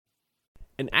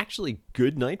an actually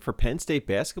good night for Penn State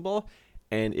basketball?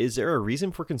 And is there a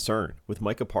reason for concern with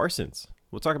Micah Parsons?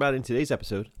 We'll talk about it in today's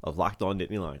episode of Locked On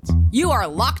Nittany Lions. You are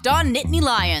Locked On Nittany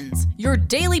Lions, your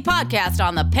daily podcast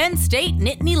on the Penn State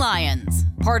Nittany Lions.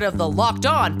 Part of the Locked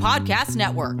On Podcast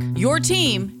Network, your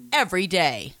team every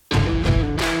day.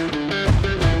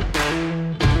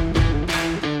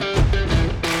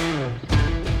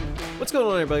 What's going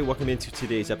on, everybody? Welcome into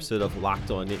today's episode of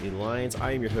Locked On Nittany Lions.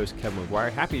 I am your host, Kevin McGuire.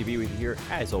 Happy to be with you here,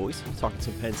 as always, talking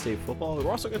some Penn State football.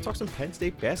 We're also going to talk some Penn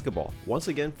State basketball. Once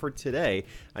again for today,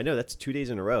 I know that's 2 days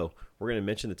in a row, we're going to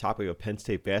mention the topic of Penn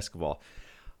State basketball.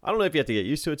 I don't know if you have to get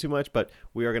used to it too much, but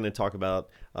we are going to talk about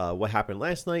what happened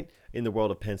last night in the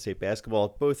world of Penn State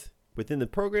basketball, both within the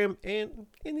program and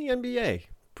in the NBA.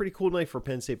 Pretty cool night for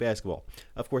Penn State basketball.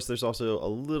 Of course, there's also a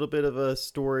little bit of a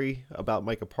story about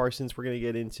Micah Parsons we're going to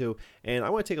get into, and I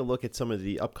want to take a look at some of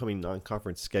the upcoming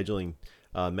non-conference scheduling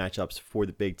matchups for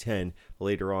the Big Ten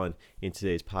later on in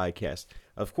today's podcast.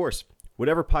 Of course,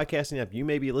 whatever podcasting app you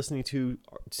may be listening to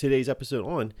today's episode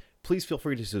on, please feel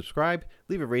free to subscribe,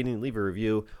 leave a rating, leave a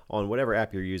review on whatever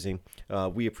app you're using.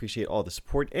 We appreciate all the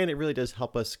support, and it really does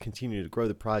help us continue to grow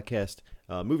the podcast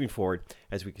moving forward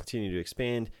as we continue to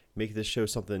expand, make this show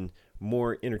something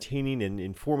more entertaining and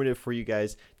informative for you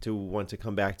guys to want to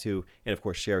come back to, and of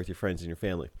course share with your friends and your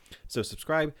family. So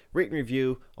subscribe, rate and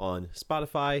review on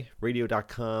Spotify,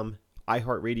 radio.com,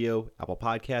 iHeartRadio, Apple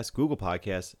Podcasts, Google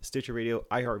Podcasts, Stitcher Radio,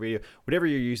 iHeartRadio, whatever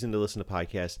you're using to listen to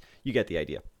podcasts, you get the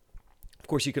idea. Of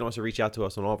course, you can also reach out to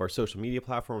us on all of our social media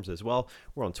platforms as well.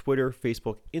 We're on Twitter,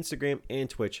 Facebook, Instagram, and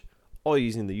Twitch, all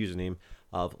using the username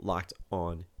of Locked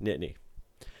On Nittany.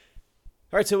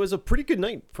 All right, so it was a pretty good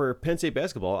night for Penn State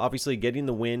basketball. Obviously, getting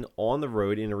the win on the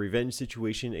road in a revenge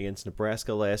situation against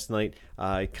Nebraska last night.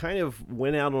 I kind of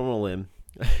went out on a limb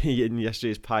in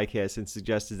yesterday's podcast and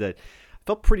suggested that I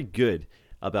felt pretty good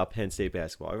about Penn State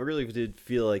basketball. I really did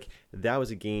feel like that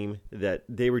was a game that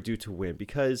they were due to win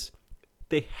because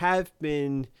they have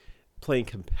been playing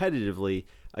competitively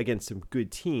against some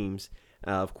good teams.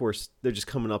 Of course, they're just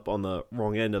coming up on the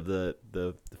wrong end of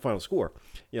the final score.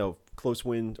 You know, close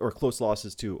win or close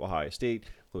losses to Ohio State,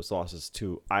 close losses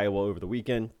to Iowa over the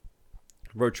weekend.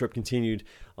 Road trip continued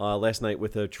last night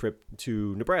with a trip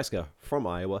to Nebraska from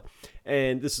Iowa.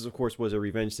 And this, of course, was a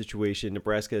revenge situation.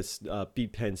 Nebraska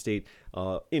beat Penn State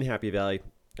in Happy Valley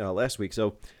last week.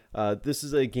 So this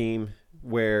is a game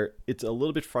where it's a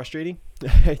little bit frustrating,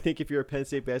 I think, if you're a Penn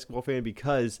State basketball fan,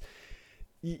 because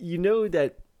you know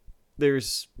that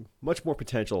there's much more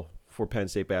potential for Penn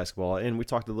State basketball. And we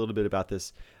talked a little bit about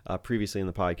this previously in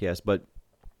the podcast, but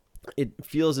it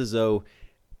feels as though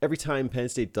every time Penn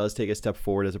State does take a step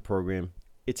forward as a program,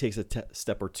 it takes a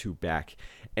step or two back.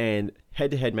 And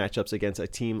head-to-head matchups against a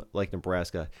team like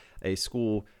Nebraska, a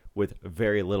school with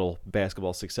very little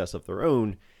basketball success of their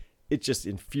own, it's just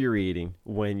infuriating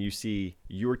when you see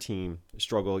your team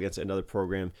struggle against another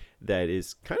program that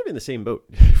is kind of in the same boat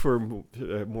for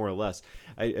more or less.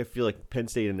 I feel like Penn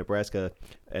State and Nebraska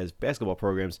as basketball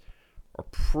programs are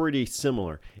pretty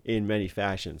similar in many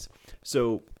fashions.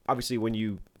 So obviously when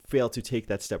you fail to take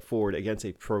that step forward against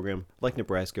a program like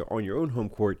Nebraska on your own home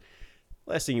court,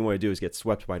 last thing you want to do is get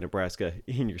swept by Nebraska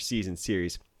in your season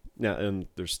series. Now, and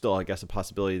there's still, I guess, a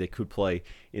possibility they could play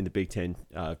in the Big Ten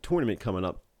tournament coming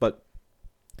up. But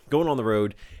going on the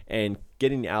road and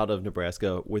getting out of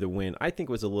Nebraska with a win, I think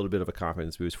was a little bit of a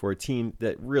confidence boost for a team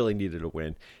that really needed a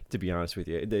win, to be honest with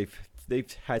you.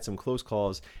 They've had some close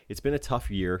calls. It's been a tough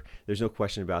year. There's no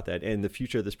question about that. And the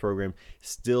future of this program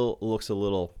still looks a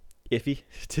little iffy,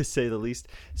 to say the least.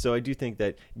 So I do think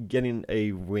that getting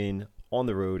a win on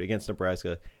the road against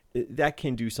Nebraska, that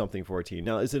can do something for a team.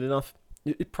 Now, is it enough?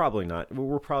 Probably not.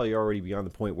 We're probably already beyond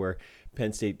the point where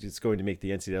Penn State is going to make the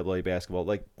NCAA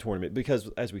basketball tournament because,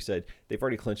 as we said, they've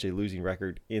already clinched a losing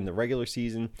record in the regular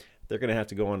season. They're going to have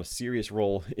to go on a serious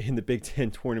roll in the Big Ten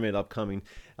tournament upcoming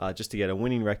just to get a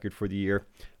winning record for the year.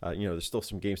 There's still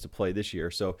some games to play this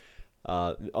year, so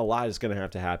a lot is going to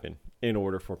have to happen in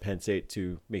order for Penn State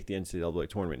to make the NCAA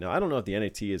tournament. Now, I don't know if the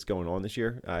NIT is going on this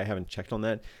year. I haven't checked on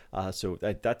that. So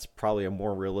that's probably a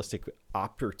more realistic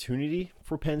opportunity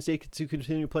for Penn State to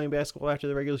continue playing basketball after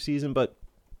the regular season. But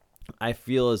I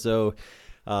feel as though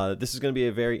this is going to be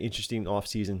a very interesting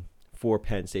offseason for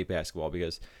Penn State basketball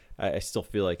because I still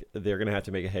feel like they're going to have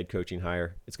to make a head coaching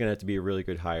hire. It's going to have to be a really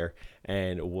good hire,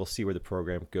 and we'll see where the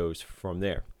program goes from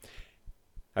there.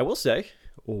 I will say,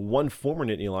 one former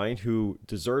Nittany Lion who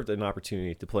deserved an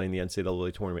opportunity to play in the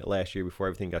NCAA tournament last year before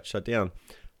everything got shut down,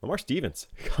 Lamar Stevens,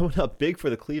 coming up big for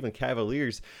the Cleveland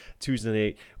Cavaliers Tuesday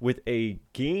night with a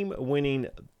game-winning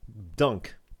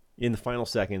dunk in the final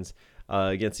seconds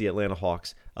against the Atlanta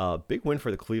Hawks. Big win for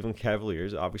the Cleveland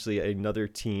Cavaliers, obviously another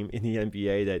team in the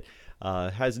NBA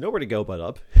that has nowhere to go but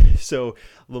up. So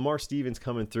Lamar Stevens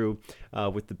coming through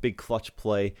with the big clutch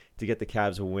play to get the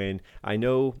Cavs a win. I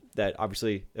know that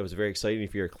obviously it was very exciting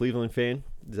if you're a Cleveland fan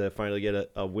to finally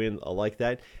get a win like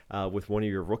that with one of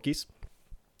your rookies.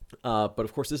 But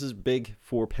of course, this is big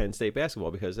for Penn State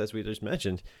basketball because, as we just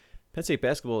mentioned, Penn State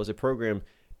basketball is a program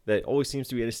that always seems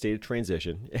to be in a state of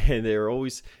transition, and they're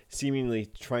always seemingly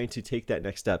trying to take that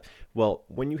next step. Well,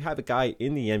 when you have a guy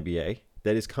in the NBA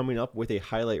that is coming up with a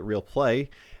highlight reel play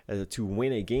to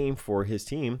win a game for his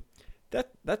team,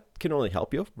 that can only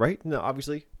help you, right? Now,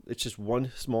 obviously, it's just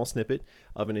one small snippet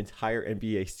of an entire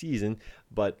NBA season,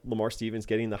 but Lamar Stevens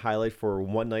getting the highlight for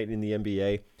one night in the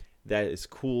NBA, that is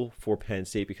cool for Penn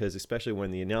State because especially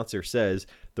when the announcer says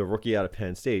the rookie out of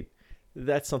Penn State,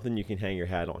 that's something you can hang your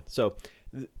hat on. So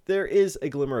there is a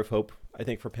glimmer of hope, I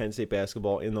think, for Penn State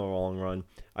basketball in the long run.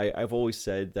 I've always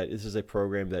said that this is a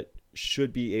program that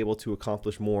should be able to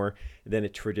accomplish more than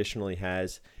it traditionally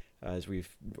has, as we've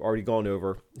already gone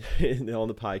over on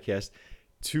the podcast.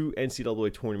 2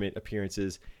 NCAA tournament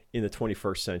appearances in the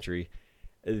 21st century.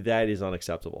 That is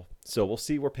unacceptable. So we'll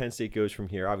see where Penn State goes from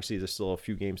here. Obviously, there's still a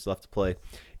few games left to play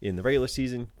in the regular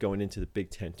season, going into the Big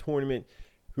Ten tournament.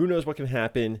 Who knows what can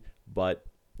happen, but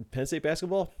Penn State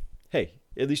basketball, hey,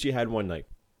 at least you had one night.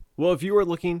 Well, if you are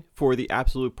looking for the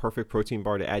absolute perfect protein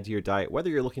bar to add to your diet, whether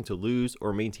you're looking to lose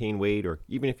or maintain weight, or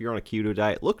even if you're on a keto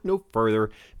diet, look no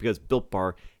further because Built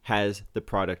Bar has the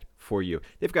product for you.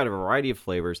 They've got a variety of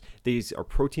flavors. These are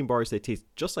protein bars that taste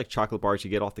just like chocolate bars you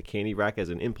get off the candy rack as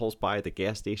an impulse buy at the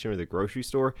gas station or the grocery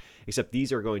store, except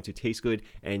these are going to taste good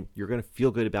and you're going to feel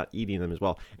good about eating them as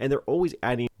well. And they're always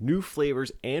adding new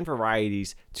flavors and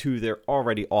varieties to their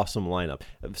already awesome lineup.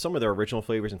 Some of their original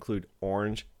flavors include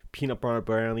orange, peanut butter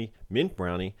brownie, mint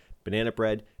brownie, banana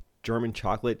bread, German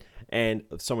chocolate, and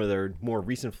some of their more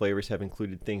recent flavors have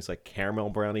included things like caramel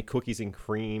brownie, cookies and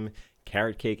cream,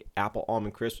 carrot cake, apple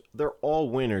almond crisp. They're all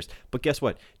winners. But guess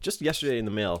what? Just yesterday in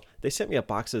the mail, they sent me a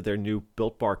box of their new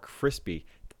Built Bar Crispy,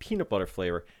 the peanut butter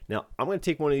flavor. Now, I'm going to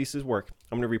take one of these to work.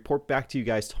 I'm going to report back to you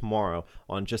guys tomorrow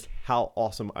on just how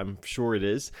awesome I'm sure it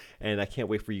is, and I can't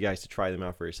wait for you guys to try them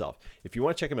out for yourself. If you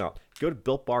want to check them out, go to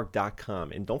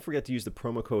BuiltBar.com, and don't forget to use the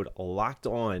promo code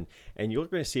LOCKEDON, and you're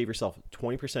going to save yourself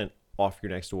 20% off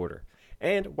your next order.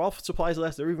 And while supplies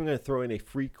last, they're even going to throw in a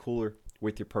free cooler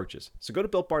with your purchase. So go to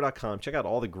BuiltBar.com, check out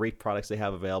all the great products they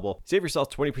have available. Save yourself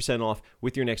 20% off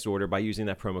with your next order by using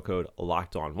that promo code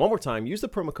LOCKEDON. One more time, use the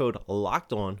promo code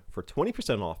LOCKEDON for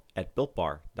 20% off at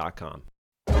BuiltBar.com.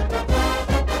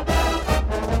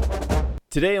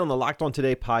 Today on the Locked On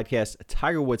Today podcast,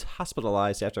 Tiger Woods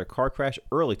hospitalized after a car crash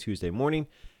early Tuesday morning.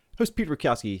 Host Peter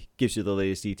Bukowski gives you the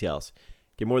latest details.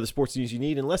 Get more of the sports news you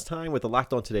need in less time with the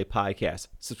Locked On Today podcast.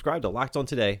 Subscribe to Locked On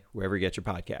Today wherever you get your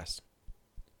podcasts.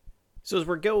 So as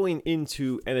we're going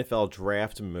into NFL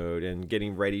draft mode and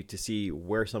getting ready to see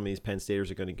where some of these Penn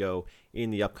Staters are going to go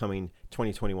in the upcoming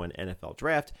 2021 NFL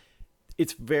draft,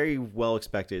 it's very well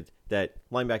expected that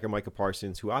linebacker Micah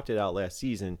Parsons, who opted out last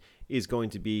season, is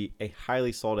going to be a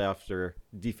highly sought-after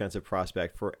defensive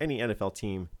prospect for any NFL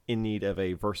team in need of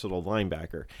a versatile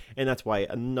linebacker. And that's why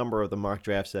a number of the mock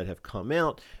drafts that have come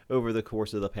out over the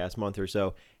course of the past month or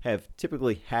so have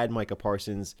typically had Micah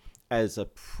Parsons as a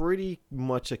pretty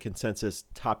much a consensus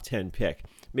top 10 pick.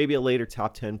 Maybe a later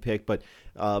top 10 pick, but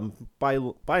by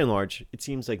and large, it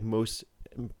seems like most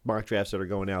mock drafts that are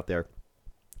going out there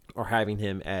are having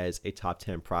him as a top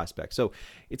 10 prospect. So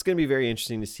it's going to be very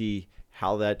interesting to see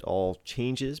how that all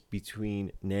changes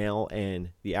between now and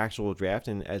the actual draft.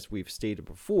 And as we've stated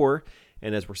before,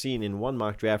 and as we're seeing in one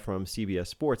mock draft from CBS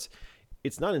Sports,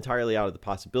 it's not entirely out of the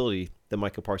possibility that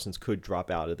Micah Parsons could drop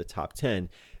out of the top 10,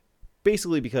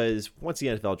 basically because once the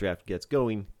NFL draft gets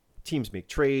going, teams make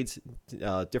trades,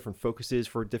 different focuses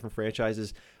for different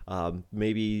franchises,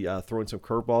 maybe throwing some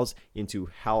curveballs into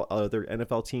how other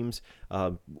NFL teams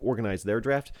organize their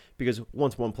draft. Because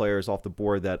once one player is off the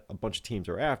board that a bunch of teams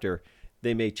are after,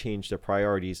 they may change their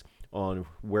priorities on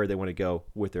where they want to go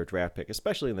with their draft pick,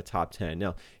 especially in the top 10.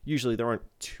 Now, usually there aren't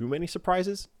too many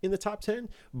surprises in the top 10,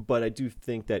 but I do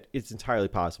think that it's entirely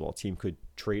possible a team could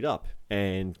trade up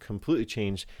and completely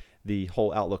change the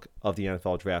whole outlook of the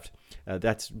NFL draft.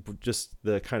 That's just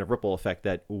the kind of ripple effect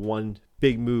that one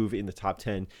big move in the top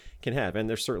 10 can have. And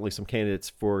there's certainly some candidates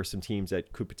for some teams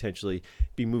that could potentially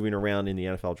be moving around in the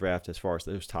NFL draft as far as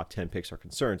those top 10 picks are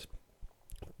concerned.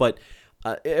 But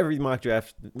every mock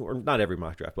draft, or not every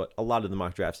mock draft, but a lot of the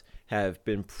mock drafts have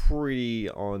been pretty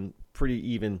on pretty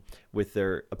even with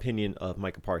their opinion of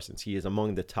Micah Parsons. He is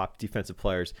among the top defensive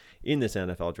players in this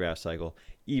NFL draft cycle.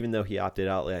 Even though he opted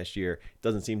out last year, it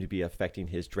doesn't seem to be affecting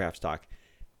his draft stock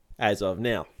as of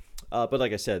now. But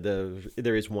like I said,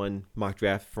 there is one mock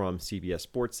draft from CBS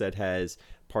Sports that has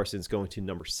Parsons going to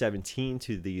number 17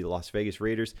 to the Las Vegas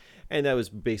Raiders, and that was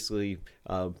basically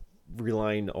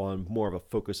relying on more of a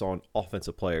focus on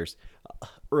offensive players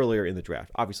earlier in the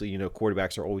draft. Obviously,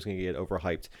 quarterbacks are always going to get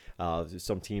overhyped.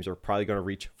 Some teams are probably going to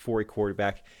reach for a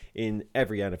quarterback in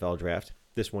every NFL draft,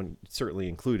 this one certainly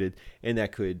included, and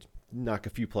that could knock a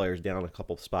few players down a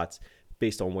couple of spots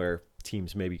based on where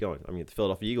teams may be going. I mean, the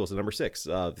Philadelphia Eagles at number 6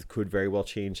 could very well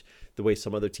change the way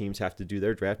some other teams have to do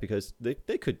their draft, because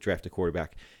they could draft a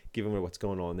quarterback given what's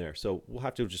going on there. So we'll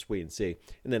have to just wait and see.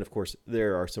 And then, of course,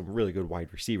 there are some really good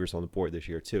wide receivers on the board this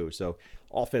year too. So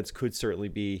offense could certainly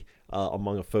be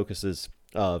among the focuses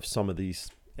of some of these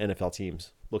NFL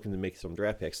teams looking to make some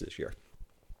draft picks this year.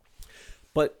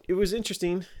 But it was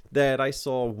interesting that I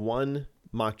saw one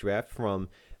mock draft from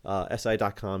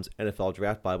SI.com's NFL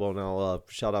Draft Bible, and I'll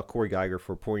shout out Corey Geiger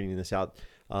for pointing this out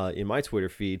in my Twitter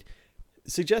feed,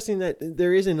 suggesting that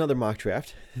there is another mock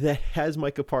draft that has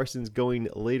Micah Parsons going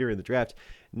later in the draft,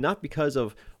 not because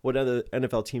of what other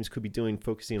NFL teams could be doing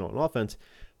focusing on offense,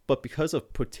 but because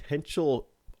of potential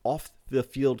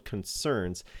off-the-field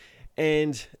concerns.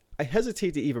 And I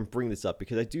hesitate to even bring this up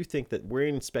because I do think that we're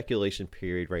in speculation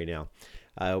period right now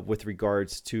with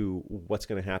regards to what's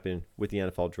going to happen with the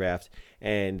NFL draft.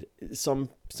 And some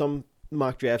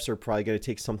mock drafts are probably going to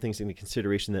take some things into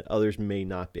consideration that others may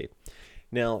not be.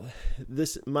 Now,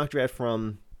 this mock draft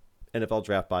from NFL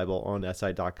Draft Bible on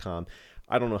SI.com,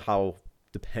 I don't know how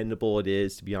dependable it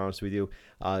is, to be honest with you.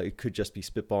 It could just be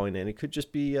spitballing, and it could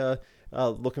just be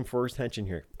looking for attention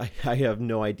here. I have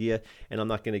no idea, and I'm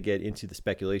not going to get into the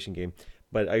speculation game,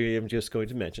 but I am just going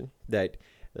to mention that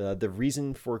the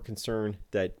reason for concern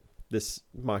that this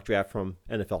mock draft from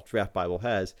NFL Draft Bible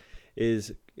has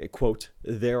is, quote,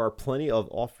 "There are plenty of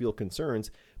off-field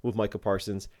concerns with Micah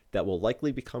Parsons that will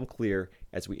likely become clear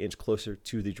as we inch closer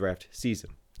to the draft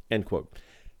season," end quote.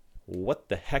 What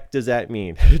the heck does that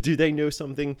mean? Do they know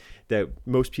something that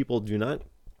most people do not?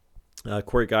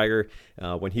 Corey Geiger,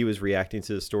 when he was reacting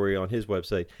to the story on his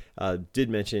website, did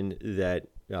mention that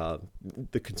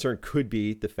the concern could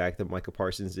be the fact that Micah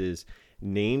Parsons is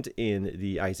named in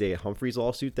the Isaiah Humphries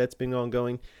lawsuit that's been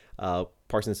ongoing.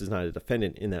 Parsons is not a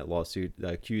defendant in that lawsuit,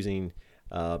 accusing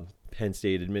Penn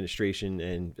State administration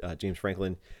and James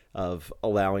Franklin of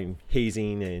allowing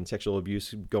hazing and sexual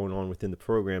abuse going on within the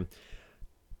program.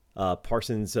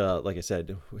 Parsons, like I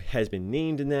said, has been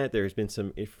named in that. There's been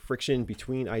some friction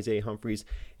between Isaiah Humphries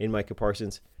and Micah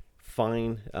Parsons.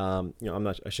 Fine.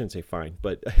 I shouldn't say fine,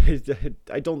 but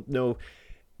I don't know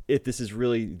if this is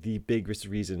really the biggest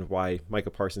reason why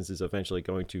Micah Parsons is eventually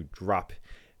going to drop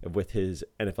with his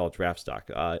NFL draft stock.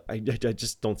 I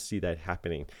just don't see that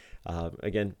happening.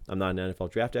 Again, I'm not an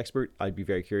NFL draft expert. I'd be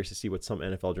very curious to see what some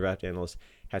NFL draft analysts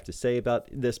have to say about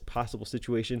this possible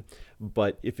situation.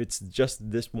 But if it's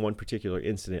just this one particular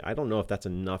incident, I don't know if that's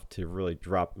enough to really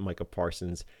drop Micah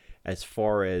Parsons as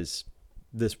far as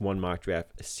this one mock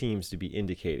draft seems to be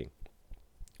indicating.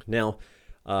 Now,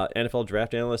 NFL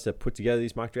draft analysts that put together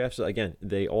these mock drafts, so again,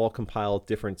 they all compile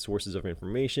different sources of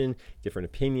information, different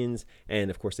opinions, and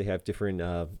of course they have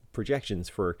different projections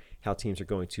for how teams are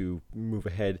going to move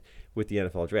ahead with the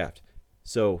NFL draft.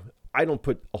 So I don't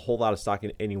put a whole lot of stock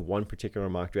in any one particular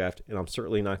mock draft, and I'm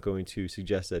certainly not going to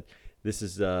suggest that this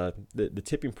is the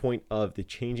tipping point of the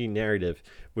changing narrative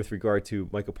with regard to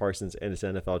Micah Parsons and his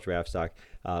NFL draft stock.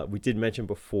 We did mention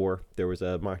before there was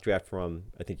a mock draft from,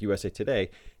 I think, USA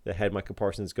Today that had Micah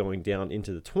Parsons going down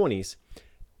into the 20s,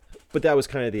 but that was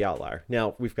kind of the outlier.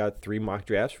 Now, we've got 3 mock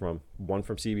drafts, one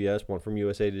from CBS, one from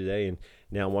USA Today, and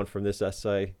now one from this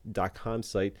SI.com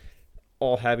site,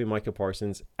 all having Micah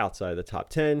Parsons outside the top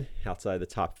 10, outside the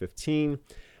top 15.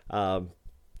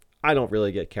 I don't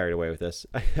really get carried away with this.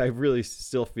 I really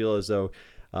still feel as though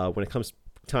when it comes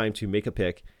time to make a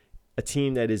pick, a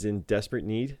team that is in desperate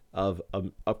need of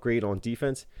an upgrade on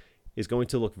defense is going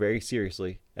to look very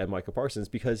seriously at Micah Parsons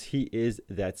because he is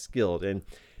that skilled. And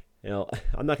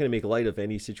I'm not going to make light of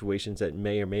any situations that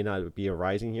may or may not be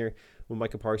arising here with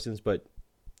Micah Parsons, but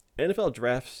NFL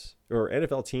drafts or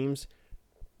NFL teams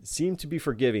seem to be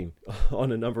forgiving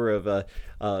on a number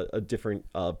of different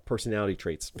personality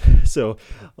traits. So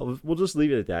we'll just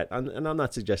leave it at that. And I'm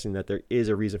not suggesting that there is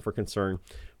a reason for concern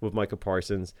with Micah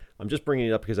Parsons. I'm just bringing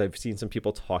it up because I've seen some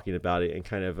people talking about it and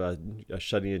kind of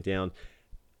shutting it down.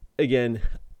 Again,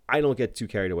 I don't get too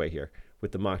carried away here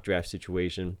with the mock draft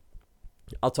situation.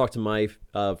 I'll talk to my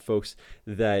folks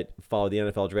that follow the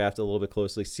NFL draft a little bit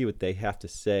closely, see what they have to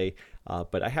say.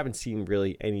 But I haven't seen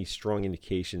really any strong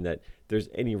indication that there's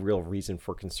any real reason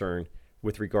for concern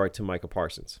with regard to Micah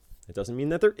Parsons. It doesn't mean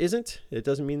that there isn't. It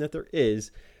doesn't mean that there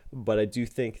is. But I do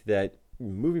think that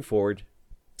moving forward,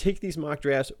 take these mock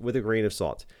drafts with a grain of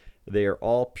salt. They are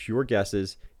all pure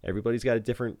guesses. Everybody's got a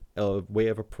different way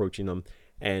of approaching them.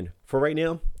 And for right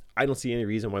now, I don't see any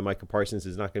reason why Micah Parsons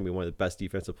is not going to be one of the best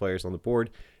defensive players on the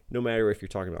board, no matter if you're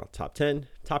talking about top 10,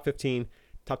 top 15,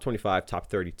 top 25, top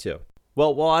 32.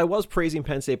 Well, while I was praising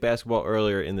Penn State basketball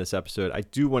earlier in this episode, I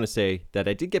do want to say that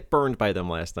I did get burned by them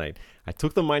last night. I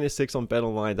took the -6 on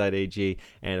betonline.ag,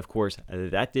 and of course,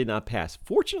 that did not pass.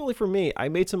 Fortunately for me, I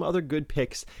made some other good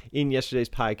picks in yesterday's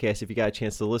podcast if you got a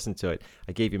chance to listen to it.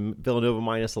 I gave you Villanova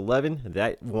 -11.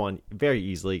 That won very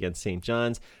easily against St.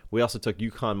 John's. We also took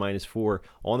UConn -4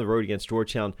 on the road against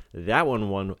Georgetown. That one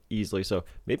won easily, so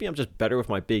maybe I'm just better with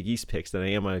my Big East picks than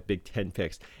I am my Big Ten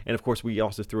picks. And of course, we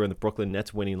also threw in the Brooklyn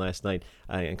Nets winning last night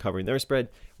and covering their spread.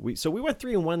 So we went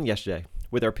 3-1 yesterday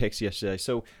with our picks yesterday.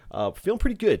 So feeling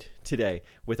pretty good today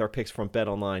with our picks from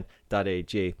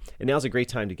betonline.ag. And now's a great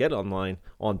time to get online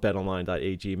on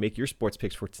betonline.ag. Make your sports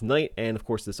picks for tonight and, of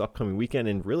course, this upcoming weekend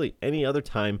and really any other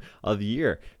time of the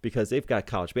year because they've got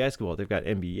college basketball, they've got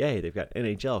NBA, they've got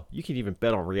NHL. You can even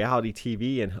bet on reality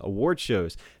TV and award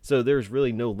shows. So there's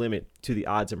really no limit to the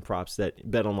odds and props that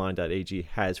betonline.ag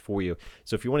has for you.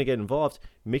 So if you want to get involved,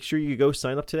 make sure you go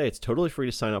sign up today. It's totally free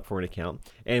to sign up for an account.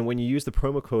 And when you use the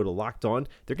promo code LOCKEDON,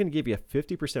 they're going to give you a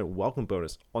 50% welcome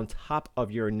bonus on top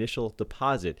of your initial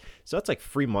deposit. So that's like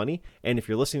free money. And if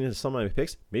you're listening to some of my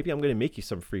picks, maybe I'm going to make you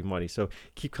some free money. So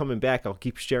keep coming back. I'll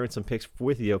keep sharing some picks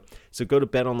with you. So go to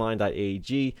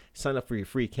betonline.ag, sign up for your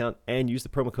free account, and use the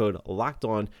promo code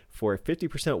LOCKEDON for a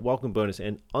 50% welcome bonus.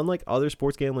 And unlike other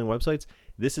sports gambling websites,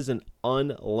 this is an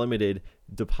unlimited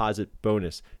deposit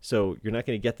bonus. So you're not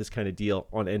going to get this kind of deal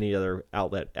on any other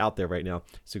outlet out there right now.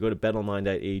 So go to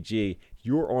betonline.ag,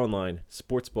 your online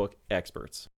sportsbook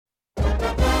experts.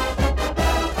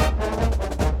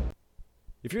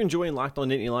 If you're enjoying Locked On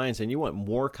Nittany Lions and you want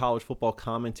more college football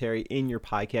commentary in your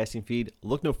podcasting feed,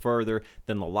 look no further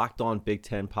than the Locked On Big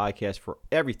Ten podcast for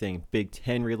everything Big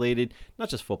Ten related, not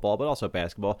just football, but also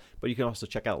basketball. But you can also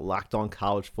check out Locked On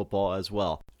College Football as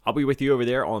well. I'll be with you over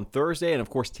there on Thursday. And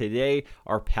of course, today,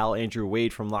 our pal Andrew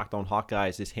Wade from Locked On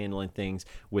Hawkeyes is handling things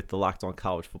with the Locked On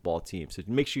College Football team. So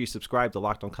make sure you subscribe to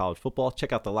Locked On College Football.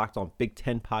 Check out the Locked On Big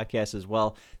Ten podcast as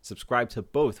well. Subscribe to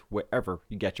both wherever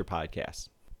you get your podcasts.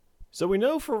 So we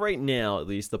know for right now, at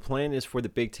least, the plan is for the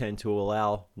Big Ten to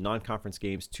allow non-conference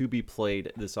games to be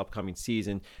played this upcoming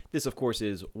season. This, of course,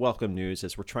 is welcome news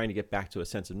as we're trying to get back to a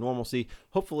sense of normalcy,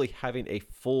 hopefully having a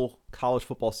full college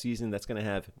football season that's going to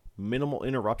have minimal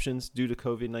interruptions due to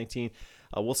COVID-19.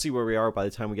 We'll see where we are by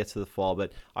the time we get to the fall,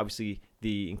 but obviously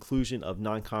the inclusion of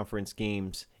non-conference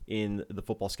games in the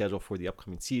football schedule for the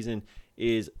upcoming season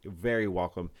is very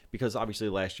welcome because obviously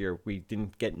last year we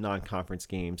didn't get non-conference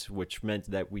games, which meant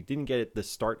that we didn't get the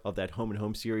start of that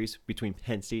home-and-home series between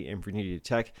Penn State and Virginia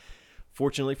Tech.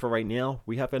 Fortunately for right now,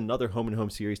 we have another home-and-home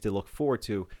series to look forward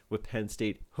to with Penn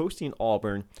State hosting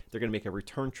Auburn. They're going to make a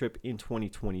return trip in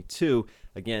 2022,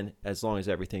 again, as long as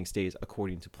everything stays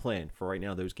according to plan. For right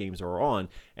now, those games are on,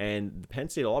 and the Penn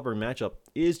State-Auburn matchup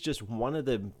is just one of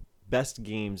the best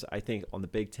games, I think, on the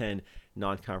Big Ten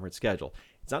non-conference schedule.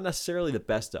 It's not necessarily the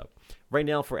best of. Right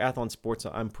now for Athlon Sports,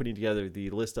 I'm putting together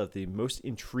the list of the most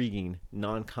intriguing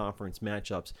non-conference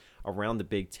matchups around the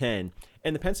Big Ten.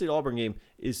 And the Penn State-Auburn game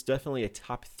is definitely a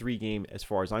top 3 game as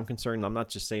far as I'm concerned. I'm not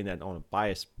just saying that on a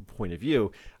biased point of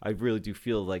view. I really do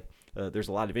feel like there's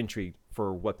a lot of intrigue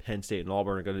for what Penn State and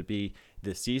Auburn are going to be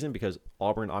this season because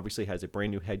Auburn obviously has a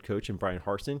brand new head coach in Brian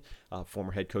Harsin,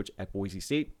 former head coach at Boise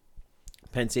State.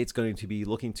 Penn State's going to be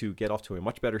looking to get off to a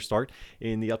much better start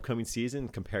in the upcoming season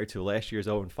compared to last year's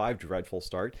 0-5 dreadful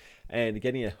start. And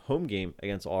getting a home game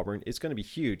against Auburn is going to be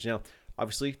huge. Now,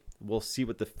 obviously, we'll see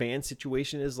what the fan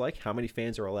situation is like, how many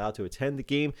fans are allowed to attend the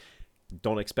game.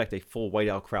 Don't expect a full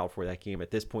whiteout crowd for that game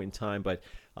at this point in time, but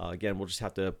again, we'll just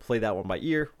have to play that one by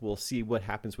ear. We'll see what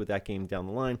happens with that game down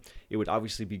the line. It would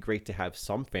obviously be great to have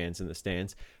some fans in the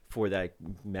stands for that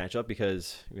matchup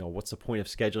because, you know, what's the point of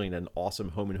scheduling an awesome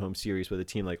home-and-home series with a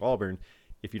team like Auburn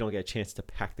if you don't get a chance to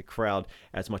pack the crowd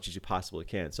as much as you possibly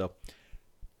can? So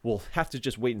we'll have to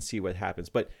just wait and see what happens.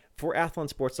 But for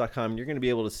athlonsports.com, you're going to be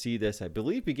able to see this, I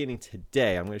believe, beginning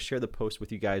today. I'm going to share the post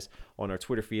with you guys on our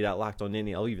Twitter feed at Locked On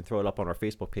Nittany. I'll even throw it up on our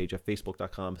Facebook page at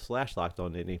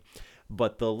facebook.com/LockedOnNittany.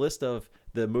 But the list of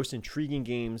the most intriguing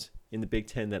games in the Big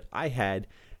Ten that I had,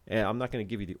 and I'm not going to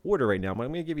give you the order right now, but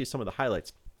I'm going to give you some of the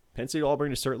highlights. Penn State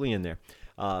Auburn is certainly in there.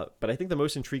 But I think the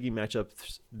most intriguing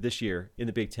matchups this year in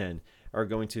the Big Ten are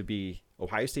going to be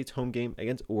Ohio State's home game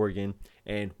against Oregon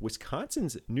and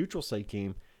Wisconsin's neutral site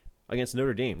game against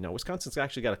Notre Dame. Now, Wisconsin's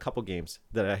actually got a couple games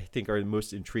that I think are the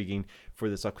most intriguing for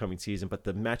this upcoming season, but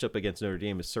the matchup against Notre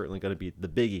Dame is certainly going to be the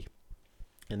biggie.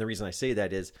 And the reason I say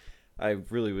that is I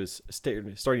really was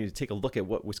starting to take a look at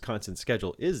what Wisconsin's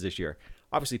schedule is this year.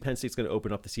 Obviously, Penn State's going to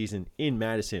open up the season in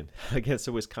Madison against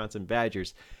the Wisconsin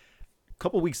Badgers. A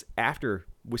couple weeks after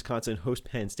Wisconsin hosts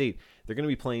Penn State, they're going to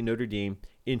be playing Notre Dame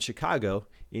in Chicago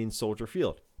in Soldier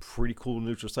Field. Pretty cool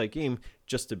neutral site game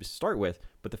just to start with,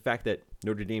 but the fact that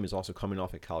Notre Dame is also coming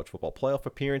off a college football playoff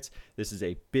appearance, this is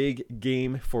a big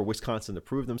game for Wisconsin to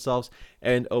prove themselves.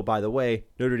 And oh, by the way,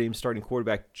 Notre Dame's starting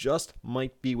quarterback just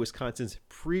might be Wisconsin's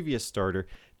previous starter,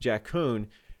 Jack Coan,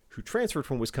 who transferred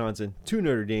from Wisconsin to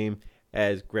Notre Dame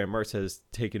as Graham Mertz has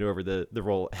taken over the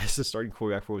role as the starting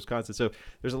quarterback for Wisconsin. So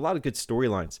there's a lot of good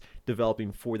storylines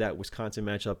developing for that Wisconsin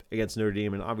matchup against Notre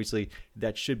Dame, and obviously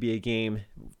that should be a game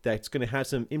that's going to have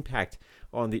some impact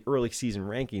on the early season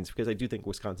rankings, because I do think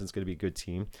Wisconsin's going to be a good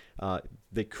team.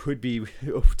 They could be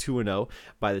 2-0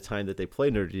 by the time that they play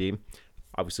Notre Dame.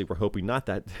 Obviously, we're hoping not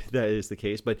that is the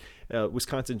case, but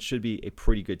Wisconsin should be a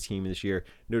pretty good team this year.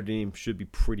 Notre Dame should be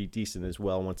pretty decent as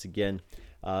well, once again.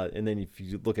 And then if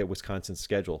you look at Wisconsin's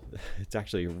schedule, it's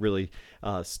actually a really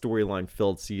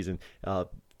storyline-filled season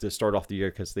to start off the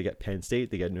year, because they got Penn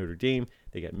State, they got Notre Dame,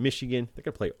 they got Michigan, they're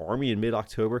going to play Army in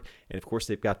mid-October, and of course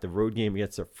they've got the road game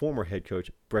against their former head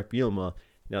coach, Brett Bielema,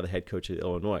 now the head coach at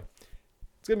Illinois.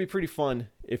 It's going to be pretty fun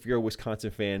if you're a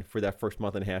Wisconsin fan for that first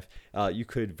month and a half. You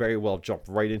could very well jump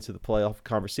right into the playoff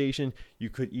conversation. You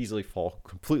could easily fall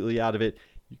completely out of it.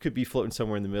 You could be floating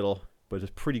somewhere in the middle, but it's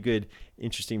a pretty good,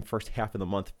 interesting first half of the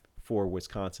month for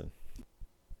Wisconsin.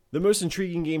 The most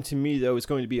intriguing game to me, though, is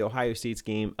going to be Ohio State's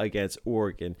game against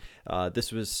Oregon.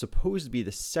 This was supposed to be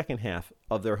the second half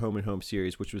of their home-and-home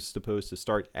series, which was supposed to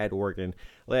start at Oregon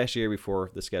last year before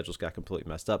the schedules got completely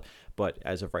messed up. But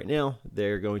as of right now,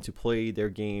 they're going to play their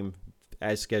game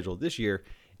as scheduled this year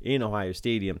in Ohio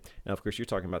Stadium. Now, of course, you're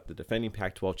talking about the defending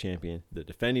Pac-12 champion, the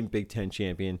defending Big Ten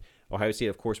champion. Ohio State,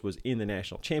 of course, was in the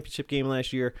national championship game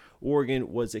last year.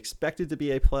 Oregon was expected to be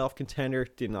a playoff contender.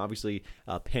 Didn't obviously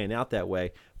pan out that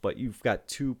way. But you've got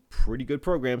two pretty good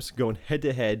programs going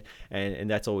head-to-head, and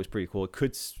that's always pretty cool. It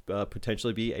could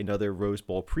potentially be another Rose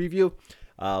Bowl preview,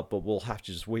 but we'll have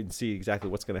to just wait and see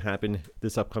exactly what's going to happen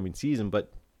this upcoming season.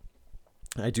 But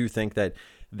I do think that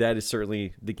is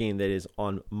certainly the game that is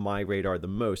on my radar the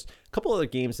most. A couple other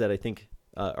games that I think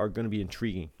are going to be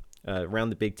intriguing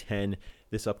around the Big Ten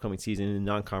this upcoming season in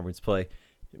non-conference play.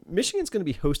 Michigan's going to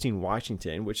be hosting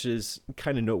Washington, which is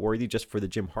kind of noteworthy just for the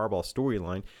Jim Harbaugh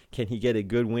storyline. Can he get a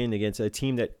good win against a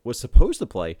team that was supposed to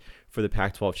play for the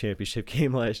Pac-12 championship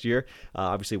game last year?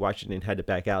 Obviously, Washington had to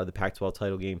back out of the Pac-12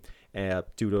 title game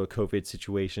due to a COVID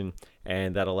situation,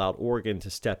 and that allowed Oregon to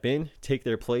step in, take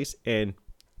their place, and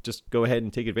just go ahead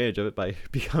and take advantage of it by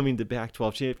becoming the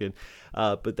Pac-12 champion.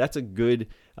 But that's a good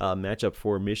matchup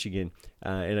for Michigan,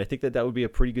 and I think that would be a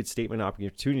pretty good statement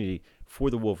opportunity for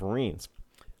the Wolverines.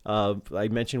 I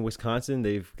mentioned Wisconsin.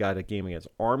 They've got a game against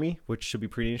Army, which should be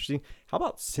pretty interesting. How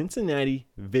about Cincinnati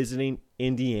visiting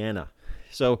Indiana?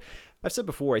 So I've said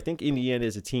before, I think Indiana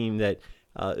is a team that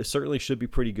certainly should be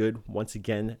pretty good once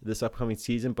again this upcoming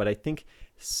season, but I think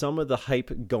some of the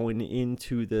hype going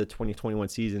into the 2021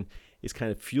 season is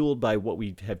kind of fueled by what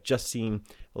we have just seen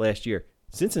last year.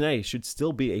 Cincinnati should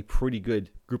still be a pretty good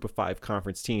Group of 5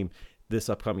 conference team this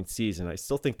upcoming season. I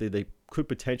still think that they could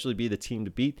potentially be the team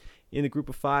to beat in the Group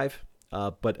of 5,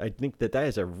 but I think that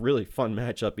is a really fun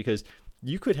matchup, because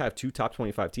you could have two top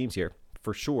 25 teams here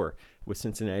for sure with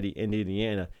Cincinnati and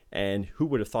Indiana, and who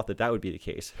would have thought that would be the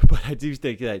case? But I do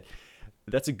think that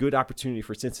that's a good opportunity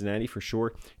for Cincinnati for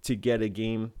sure to get a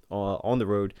game on the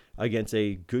road against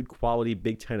a good quality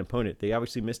Big Ten opponent. They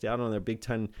obviously missed out on their Big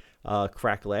Ten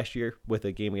crack last year with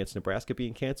a game against Nebraska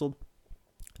being canceled.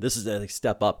 This is a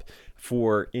step up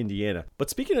for Indiana. But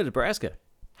speaking of Nebraska,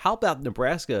 how about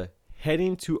Nebraska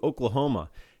heading to Oklahoma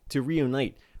to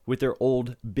reunite with their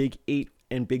old Big 8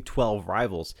 and Big 12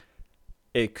 rivals?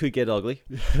 It could get ugly,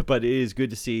 but it is good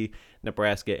to see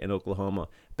Nebraska and Oklahoma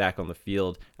back on the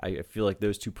field. I feel like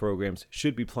those two programs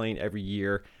should be playing every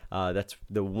year. That's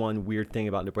the one weird thing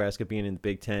about Nebraska being in the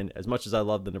Big Ten. As much as I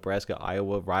love the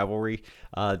Nebraska-Iowa rivalry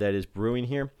that is brewing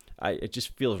here, it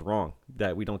just feels wrong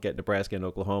that we don't get Nebraska and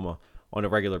Oklahoma on a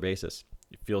regular basis.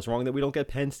 It feels wrong that we don't get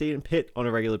Penn State and Pitt on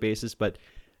a regular basis, but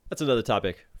that's another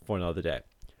topic for another day.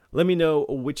 Let me know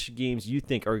which games you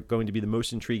think are going to be the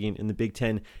most intriguing in the Big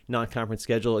Ten non-conference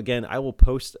schedule. Again, I will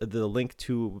post the link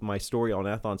to my story on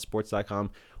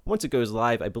athlonsports.com once it goes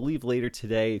live. I believe later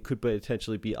today. It could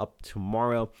potentially be up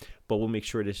tomorrow, but we'll make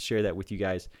sure to share that with you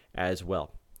guys as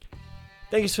well.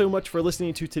 Thank you so much for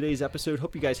listening to today's episode.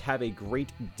 Hope you guys have a great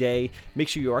day. Make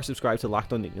sure you are subscribed to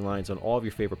Locked On Nittany Lions on all of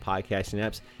your favorite podcasting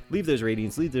apps. Leave those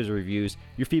ratings, leave those reviews.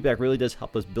 Your feedback really does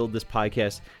help us build this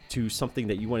podcast to something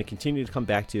that you want to continue to come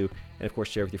back to, and of course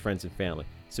share with your friends and family.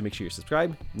 So make sure you're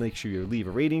subscribed, make sure you leave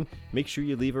a rating, make sure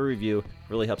you leave a review. It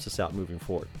really helps us out moving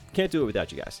forward. Can't do it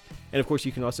without you guys. And of course,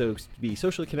 you can also be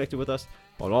socially connected with us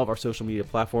on all of our social media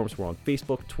platforms. We're on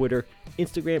Facebook, Twitter,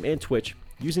 Instagram, and Twitch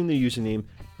using the username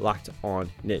Locked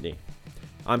On Nittany.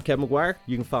 I'm Kevin McGuire.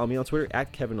 You can follow me on Twitter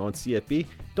at KevinOnCFB.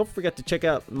 Don't forget to check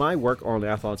out my work on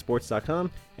athlonsports.com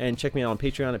and check me out on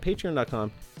Patreon at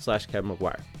patreon.com/Kevin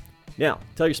McGuire. Now,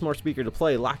 tell your smart speaker to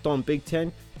play Locked On Big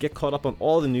Ten. Get caught up on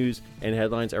all the news and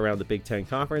headlines around the Big Ten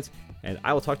Conference, and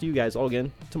I will talk to you guys all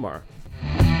again tomorrow.